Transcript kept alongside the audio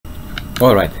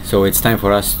Alright, so it's time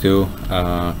for us to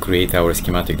create our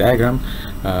schematic diagram.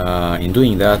 In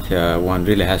doing that, one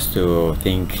really has to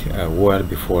think well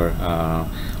before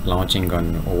launching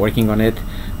on or working on it,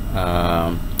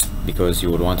 because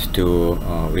you would want to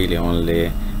really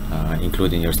only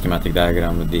include in your schematic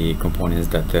diagram the components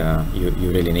that you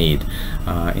really need.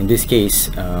 In this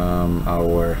case,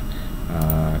 our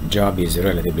job is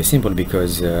relatively simple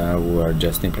because we are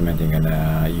just implementing an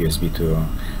USB to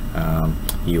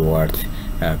UART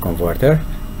converter.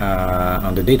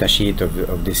 On the datasheet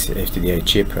of this FTDI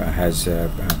chip has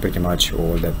pretty much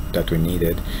all that we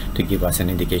needed to give us an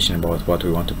indication about what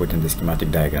we want to put in the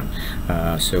schematic diagram.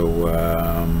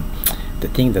 The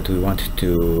thing that we want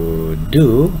to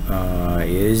do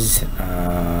is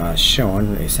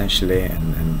shown essentially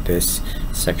in this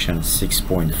section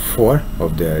 6.4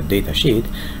 of the datasheet.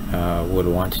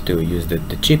 We'll want to use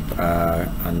the chip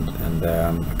and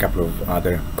a couple of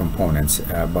other components,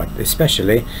 but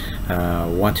especially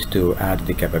want to add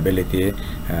the capability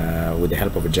with the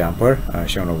help of a jumper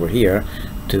shown over here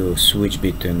to switch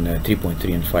between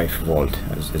 3.3 and 5 volt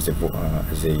as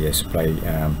a supply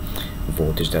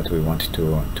voltage that we want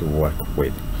to work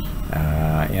with.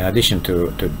 In addition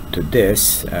to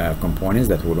this components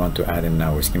that we want to add in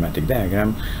our schematic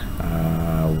diagram,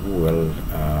 we'll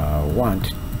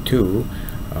want to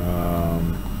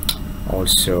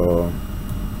also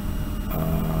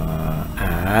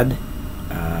add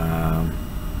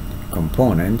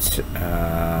components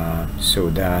so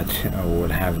that we'll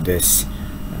have this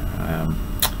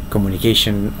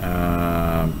communication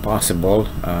possible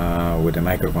with a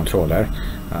microcontroller,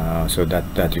 so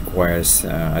that requires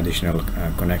additional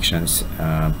connections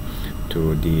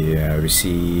to the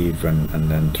receive and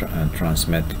then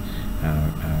transmit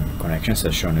connections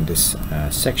as shown in this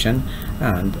section.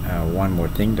 And one more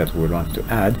thing that we want to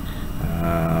add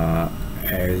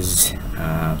is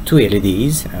two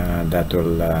LEDs that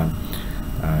will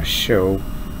show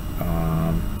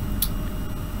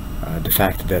the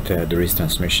fact that there is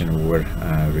transmission we're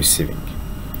receiving.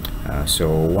 So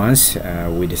once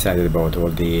we decided about all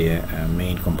the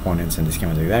main components in the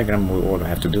schematic diagram, all we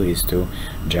have to do is to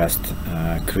just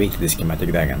create the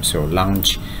schematic diagram. So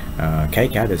launch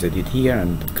KiCAD as I did here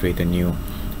and create a new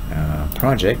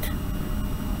project.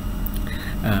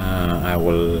 I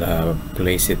will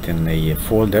place it in a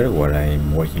folder where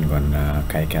I'm working on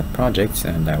KiCAD projects,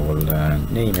 and I will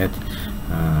name it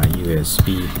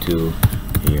USB to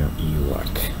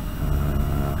UART.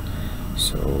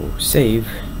 So save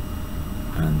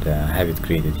and have it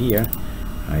created here.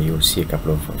 You'll see a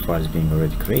couple of files being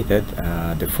already created.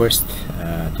 The first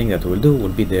thing that we'll do will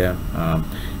be the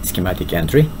schematic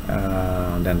entry,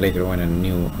 and then later on in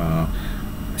new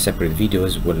separate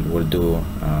videos we'll do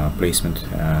placement,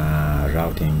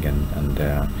 routing, and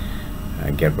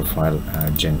Gerber file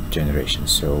generation.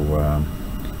 So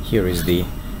here is the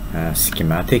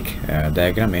schematic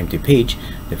diagram, empty page.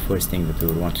 The first thing that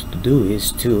we want to do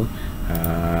is to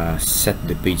set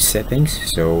the page settings.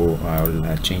 So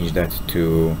I'll change that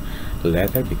to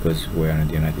letter because we're in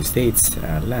the United States,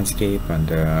 landscape,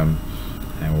 and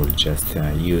I will just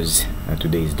use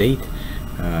today's date.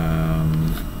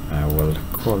 I will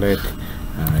call it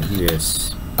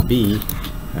USB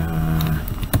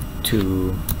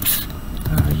to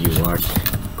UART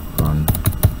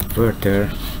converter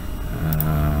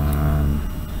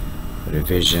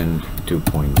revision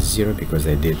 2.0 because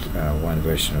I did one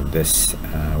version of this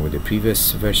with the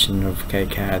previous version of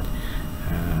KiCAD.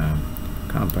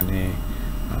 Company,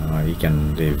 you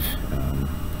can leave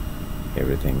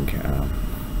everything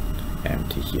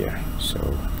empty here.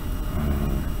 So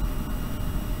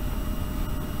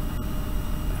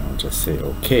I'll just say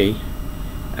OK,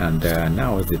 and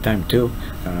now is the time to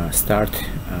start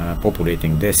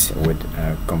populating this with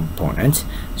components.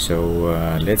 So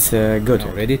let's go to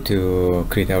ready to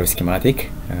create our schematic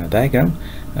diagram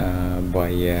by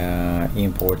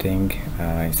importing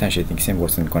instantiating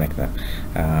symbols and connect them.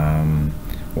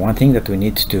 One thing that we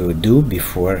need to do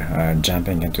before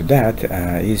jumping into that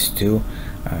is to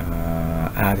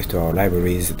add to our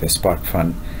libraries the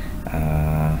SparkFun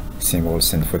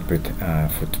symbols and footprint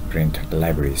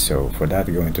library. So for that,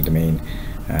 go into the main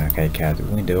KiCAD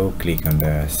window, click on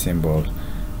the symbol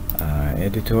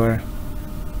editor,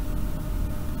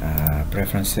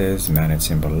 preferences, manage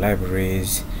symbol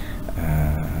libraries,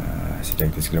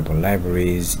 select these global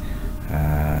libraries,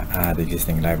 add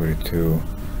existing library to,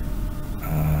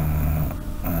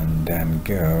 and then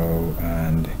go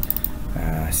and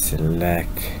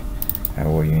select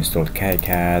where you installed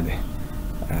KiCAD,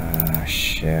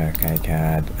 share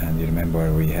KiCAD, and you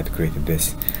remember we had created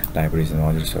this libraries and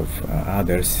modules of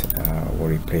others where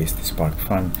we placed the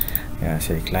SparkFun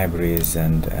select libraries,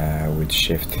 and with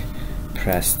shift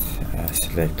pressed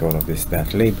select all of this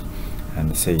 .lib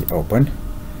and say open,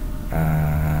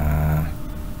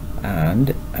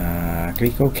 and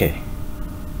click OK.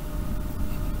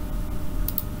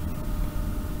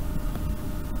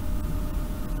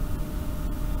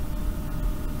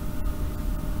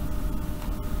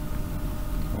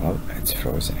 Well, it's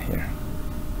frozen here.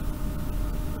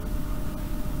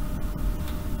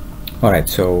 Alright,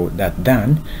 so that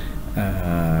done,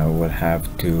 we'll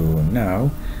have to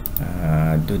now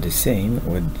do the same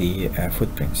with the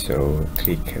footprint. So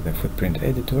click the footprint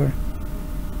editor,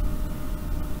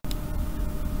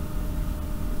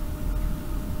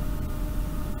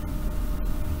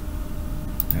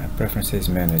 preferences,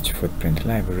 manage footprint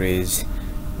libraries,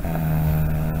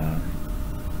 and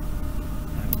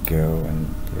go and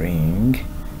bring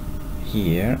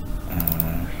here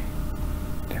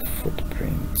the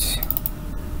footprint.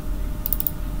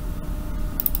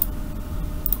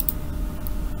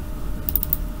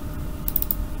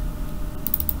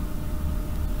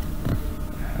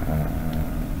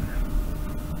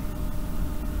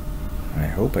 I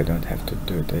hope I don't have to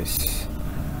do this.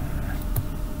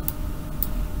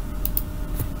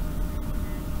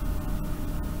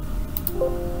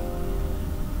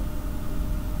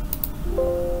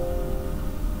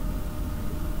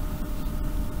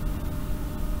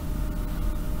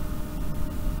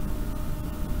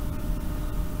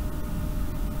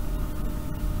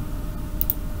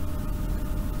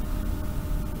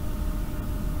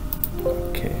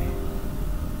 Okay.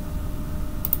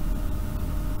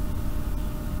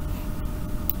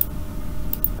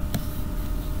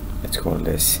 Let's call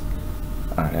this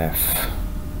RF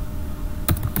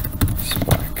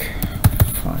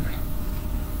SparkFun.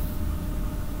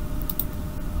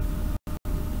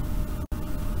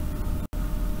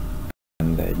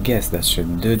 And I guess that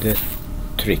should do the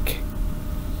trick.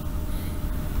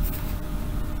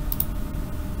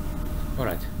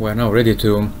 Alright, we're now ready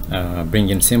to bring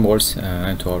in symbols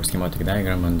into our schematic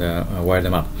diagram and wire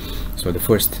them up. So the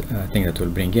first thing that we'll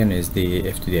bring in is the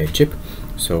FTDI chip.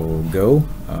 So go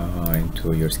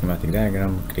into your schematic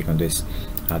diagram, click on this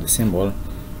add a symbol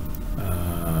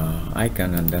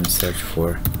icon, and then search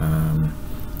for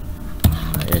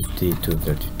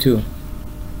FT232.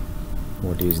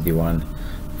 What is the one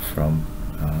from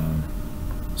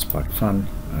SparkFun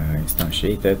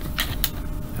instantiated,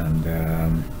 and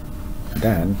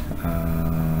then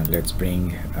let's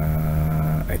bring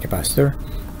a capacitor,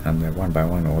 and one by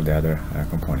one all the other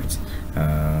components.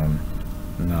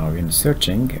 Now in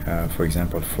searching for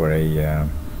example for a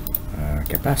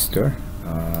capacitor,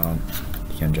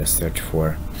 you can just search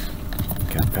for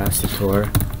capacitor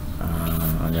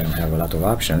and then have a lot of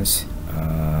options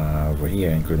over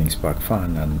here, including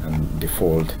SparkFun and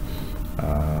default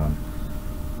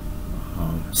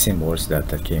symbols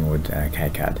that came with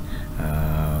KiCAD.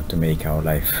 To make our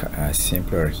life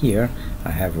simpler here,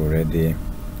 I have already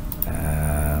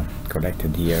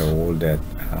collected here all the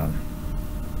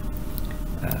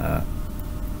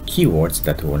keywords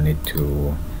that we'll need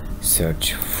to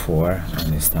search for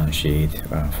and instantiate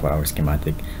for our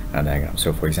schematic diagram.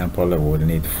 So for example, we will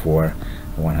need 4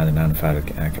 100 nanofarad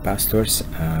capacitors,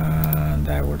 and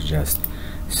I will just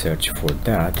search for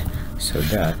that, so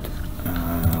that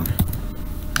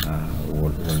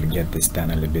we'll get this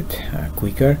done a little bit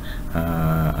quicker.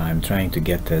 I'm trying to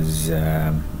get as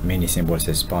many symbols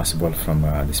as possible from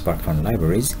the SparkFun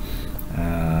libraries.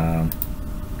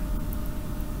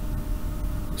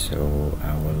 So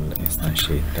I will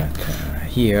instantiate that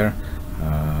here.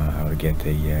 I will get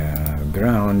a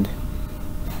ground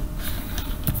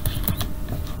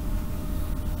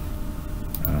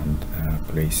and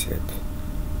place it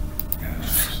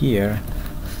here,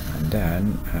 and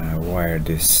then wire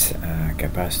this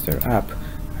capacitor up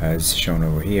as shown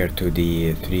over here to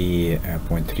the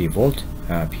 3.3 volt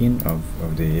pin of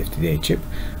the FTDI chip.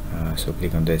 So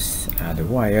click on this, add a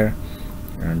wire,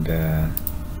 and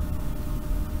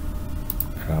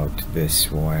route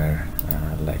this wire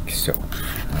like so.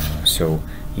 So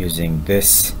using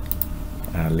this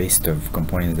list of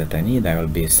components that I need, I will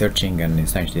be searching and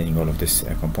instantiating all of these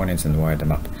components and wire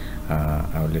them up.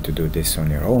 I will let you do this on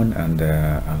your own, and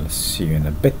I'll see you in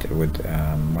a bit with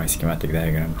my schematic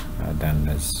diagram done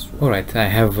as well. Alright, I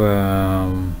have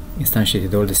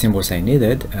instantiated all the symbols I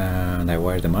needed and I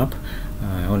wired them up.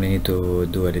 I only need to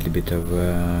do a little bit of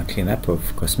cleanup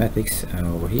of cosmetics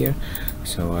over here.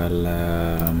 So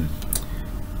I'll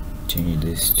change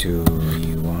this to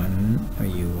U1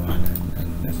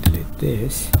 and delete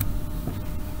this.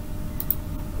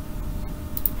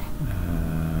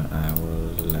 I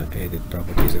will edit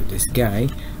properties of this guy,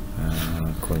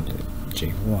 called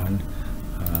J1.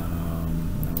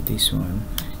 Now this one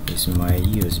is my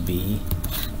USB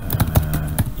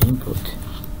input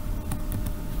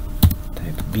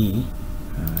type B.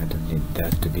 I don't need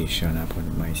that to be shown up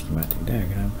on my schematic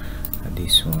diagram.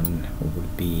 This one will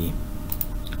be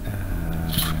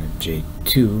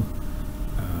J2.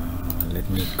 Let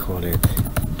me call it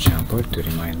jumper to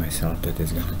remind myself that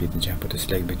it's going to be the jumper to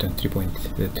select between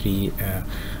 3.3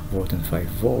 volt and 5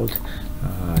 volt.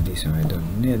 This one I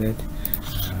don't need it.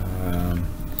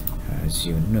 As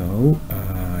you know,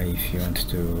 if you want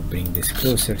to bring this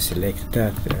closer, select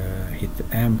that, hit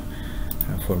M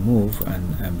for move,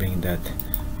 and bring that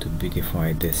to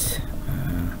beautify this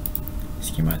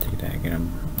schematic diagram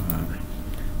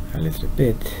a little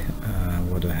bit.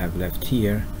 What do I have left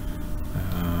here?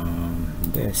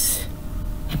 This.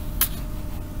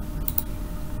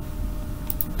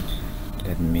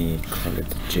 Let me call it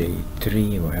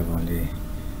J3. We have only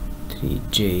 3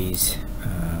 J's.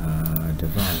 The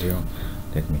value,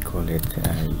 let me call it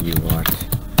UART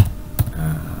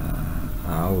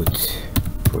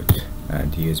output.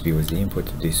 The USB was the input,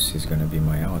 this is going to be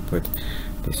my output.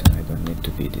 This one I don't need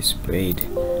to be displayed.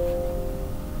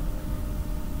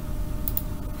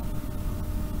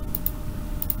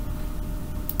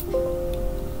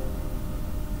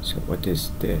 So what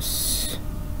is this?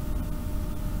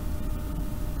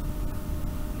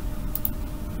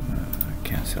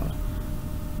 Cancel.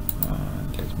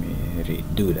 Let me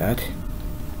redo that.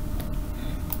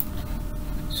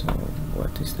 So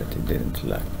what is that? It didn't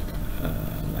like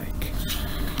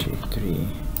J3.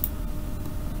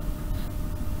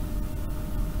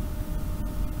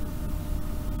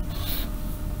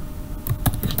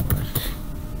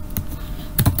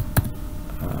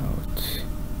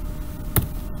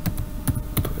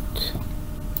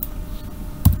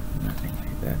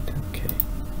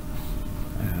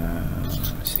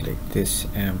 This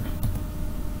M,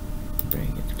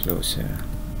 bring it closer.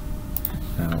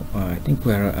 Now I think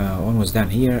we're almost done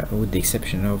here, with the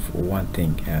exception of one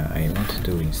thing. I want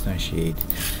to instantiate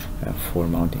 4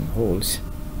 mounting holes,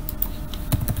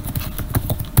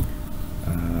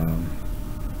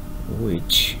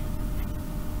 which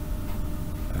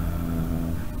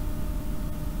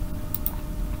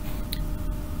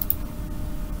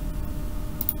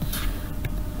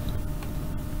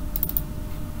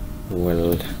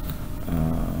will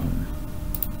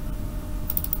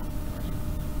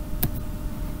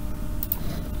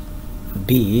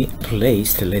be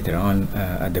placed later on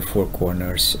at the 4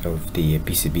 corners of the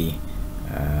PCB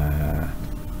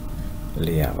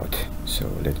layout. So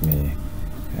let me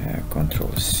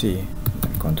Control C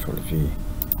and Control V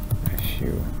a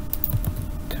few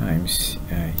times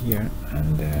here,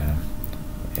 and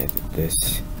edit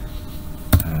this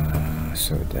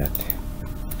so that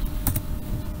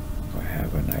we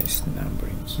have a nice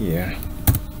numbering here.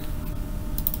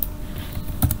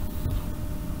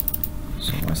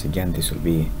 So once again, this will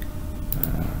be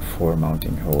 4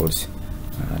 mounting holes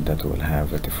that we'll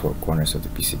have at the 4 corners of the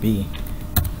PCB,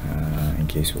 in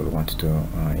case we'll want to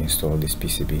install this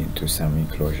PCB into some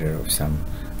enclosure of some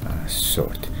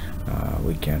sort.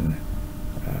 We can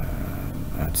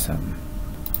add some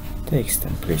text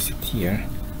and place it here.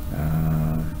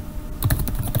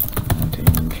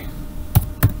 Mounting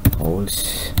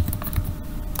holes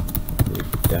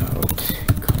without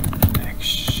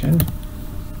connection.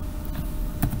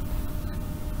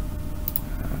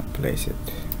 Place it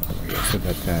over here so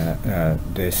that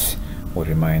this will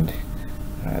remind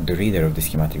the reader of the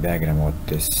schematic diagram what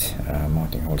this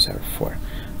mounting holes are for.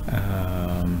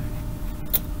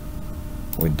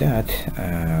 With that,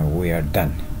 we are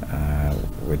done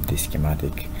with the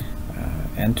schematic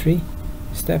entry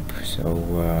step.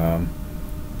 So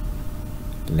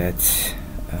let's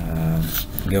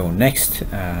go next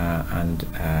and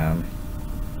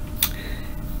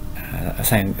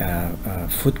assign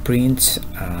footprints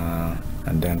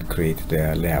and then create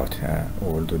the layout.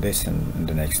 We'll do this in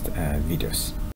the next videos.